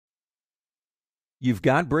You've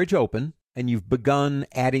got Bridge open, and you've begun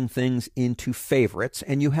adding things into favorites,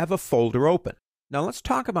 and you have a folder open. Now let's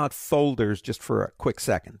talk about folders just for a quick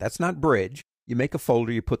second. That's not Bridge. You make a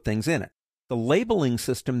folder, you put things in it. The labeling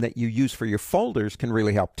system that you use for your folders can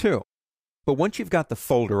really help too. But once you've got the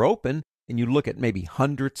folder open, and you look at maybe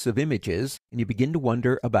hundreds of images, and you begin to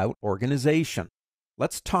wonder about organization.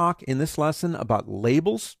 Let's talk in this lesson about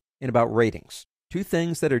labels and about ratings. Two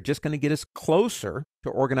things that are just going to get us closer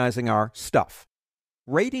to organizing our stuff.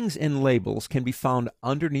 Ratings and labels can be found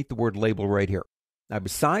underneath the word label right here. Now,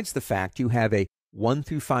 besides the fact you have a 1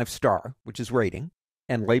 through 5 star, which is rating,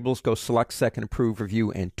 and labels go select, second, approve,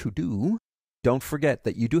 review, and to do, don't forget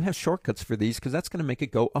that you do have shortcuts for these because that's going to make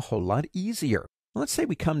it go a whole lot easier. Let's say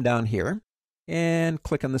we come down here and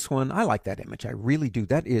click on this one. I like that image. I really do.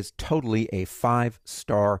 That is totally a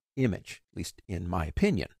 5-star image, at least in my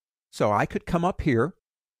opinion. So I could come up here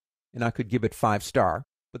and I could give it 5-star,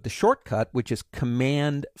 but the shortcut, which is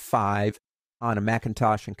Command 5 on a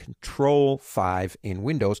Macintosh and Control 5 in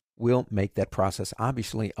Windows, will make that process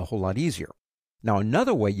obviously a whole lot easier. Now,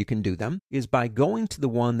 another way you can do them is by going to the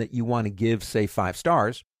one that you want to give, say, 5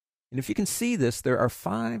 stars. And if you can see this, there are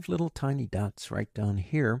 5 little tiny dots right down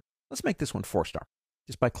here. Let's make this one 4-star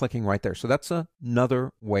just by clicking right there. So that's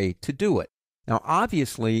another way to do it. Now,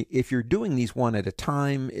 obviously, if you're doing these one at a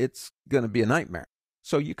time, it's going to be a nightmare.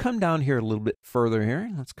 So you come down here a little bit further here.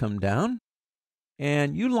 Let's come down.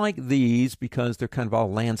 And you like these because they're kind of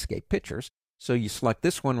all landscape pictures. So you select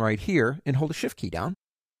this one right here and hold the Shift key down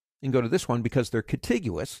and go to this one because they're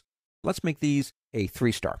contiguous. Let's make these a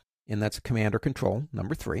 3-star. And that's a Command or Control,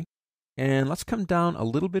 number 3. And let's come down a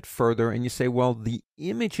little bit further and you say, well, the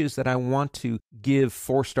images that I want to give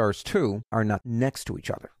 4 stars to are not next to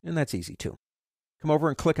each other. And that's easy too. Come over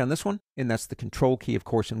and click on this one, and that's the Control key, of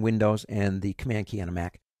course, in Windows and the Command key on a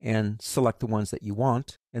Mac, and select the ones that you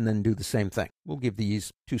want, and then do the same thing. We'll give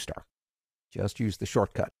these 2-star. Just use the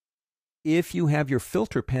shortcut. If you have your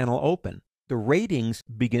filter panel open, the ratings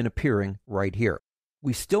begin appearing right here.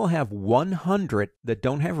 We still have 100 that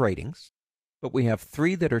don't have ratings, but we have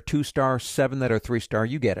 3 that are 2-star, 7 that are 3-star.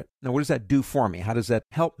 You get it. Now, what does that do for me? How does that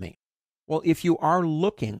help me? Well, if you are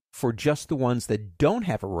looking for just the ones that don't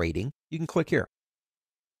have a rating, you can click here.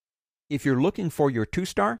 If you're looking for your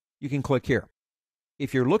 2-star, you can click here.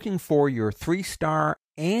 If you're looking for your 3-star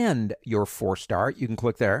and your 4-star, you can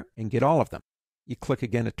click there and get all of them. You click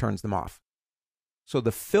again, it turns them off. So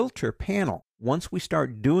the filter panel, once we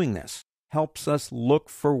start doing this, helps us look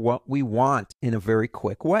for what we want in a very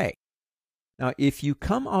quick way. Now, if you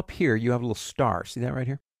come up here, you have a little star. See that right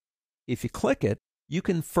here? If you click it, you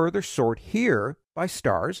can further sort here by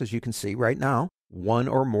stars, as you can see right now, 1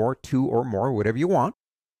 or more, 2 or more, whatever you want.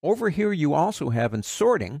 Over here, you also have in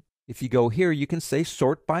sorting. If you go here, you can say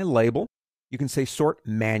sort by label. You can say sort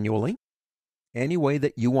manually. Any way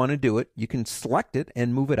that you want to do it, you can select it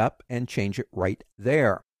and move it up and change it right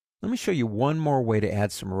there. Let me show you one more way to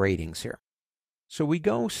add some ratings here. So we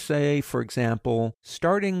go, say, for example,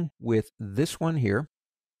 starting with this one here,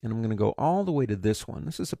 and I'm going to go all the way to this one.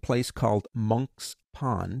 This is a place called Monk's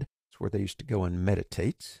Pond. It's where they used to go and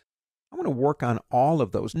meditate. I want to work on all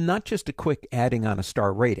of those, not just a quick adding on a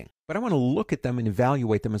star rating, but I want to look at them and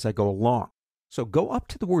evaluate them as I go along. So go up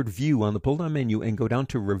to the word View on the pull-down menu and go down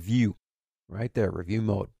to Review. Right there, Review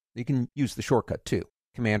Mode. You can use the shortcut too,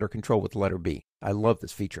 Command or Control with the letter B. I love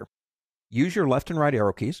this feature. Use your left and right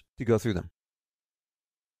arrow keys to go through them.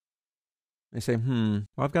 They say, well,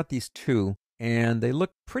 I've got these 2, and they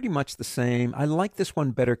look pretty much the same. I like this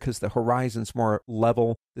one better because the horizon's more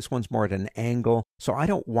level. This one's more at an angle, so I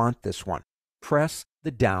don't want this one. Press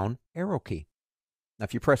the down arrow key. Now,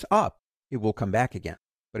 if you press up, it will come back again.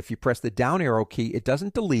 But if you press the down arrow key, it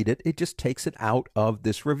doesn't delete it. It just takes it out of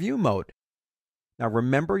this review mode. Now,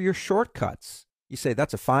 remember your shortcuts. You say,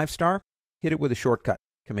 that's a 5-star. Hit it with a shortcut,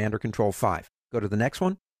 Command or Control 5. Go to the next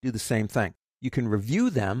one, do the same thing. You can review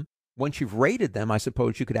them. Once you've rated them, I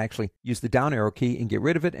suppose you could actually use the down arrow key and get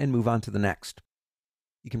rid of it and move on to the next.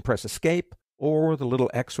 You can press Escape or the little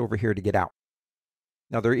X over here to get out.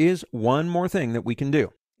 Now, there is one more thing that we can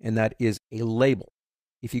do, and that is a label.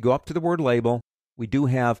 If you go up to the word label, we do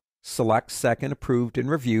have Select, Second, Approved, and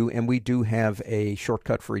Review, and we do have a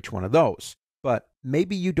shortcut for each one of those. But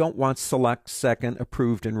maybe you don't want Select, Second,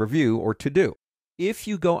 Approved, and Review or To Do. If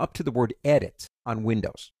you go up to the word Edit on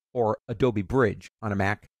Windows or Adobe Bridge on a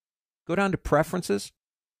Mac, go down to Preferences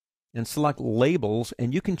and select Labels,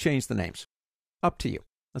 and you can change the names. Up to you.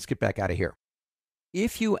 Let's get back out of here.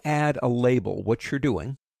 If you add a label, what you're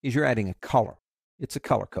doing is you're adding a color. It's a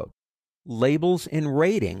color code. Labels and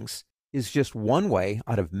ratings is just one way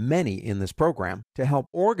out of many in this program to help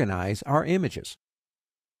organize our images.